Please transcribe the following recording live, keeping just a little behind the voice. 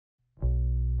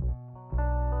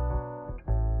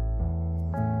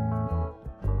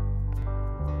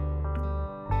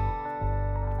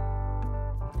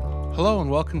Hello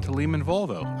and welcome to Lehman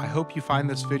Volvo. I hope you find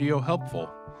this video helpful.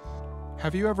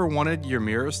 Have you ever wanted your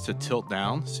mirrors to tilt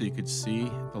down so you could see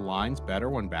the lines better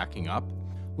when backing up?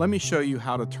 Let me show you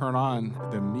how to turn on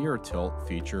the mirror tilt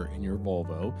feature in your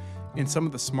Volvo and some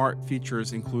of the smart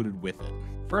features included with it.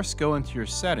 First, go into your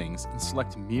settings and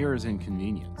select Mirrors and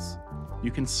Convenience.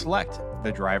 You can select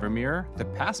the driver mirror, the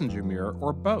passenger mirror,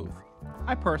 or both.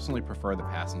 I personally prefer the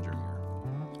passenger mirror.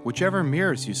 Whichever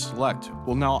mirrors you select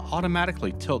will now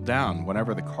automatically tilt down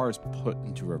whenever the car is put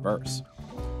into reverse.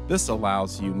 This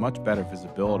allows you much better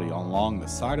visibility along the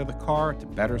side of the car to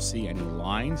better see any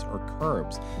lines or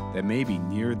curves that may be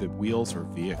near the wheels or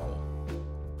vehicle.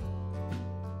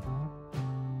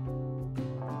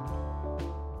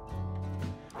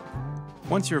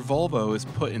 Once your Volvo is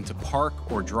put into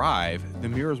park or drive, the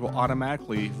mirrors will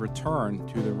automatically return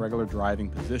to the regular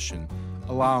driving position,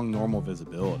 allowing normal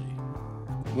visibility.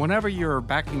 Whenever you're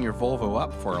backing your Volvo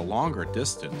up for a longer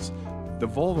distance, the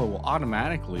Volvo will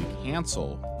automatically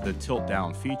cancel the tilt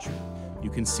down feature. You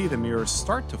can see the mirrors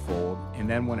start to fold, and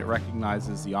then when it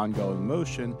recognizes the ongoing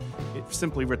motion, it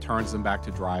simply returns them back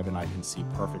to drive and I can see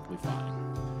perfectly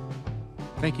fine.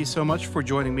 Thank you so much for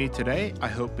joining me today. I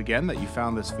hope again that you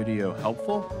found this video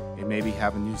helpful and maybe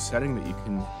have a new setting that you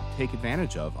can take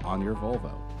advantage of on your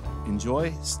Volvo.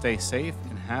 Enjoy, stay safe,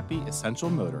 and happy essential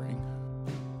motoring.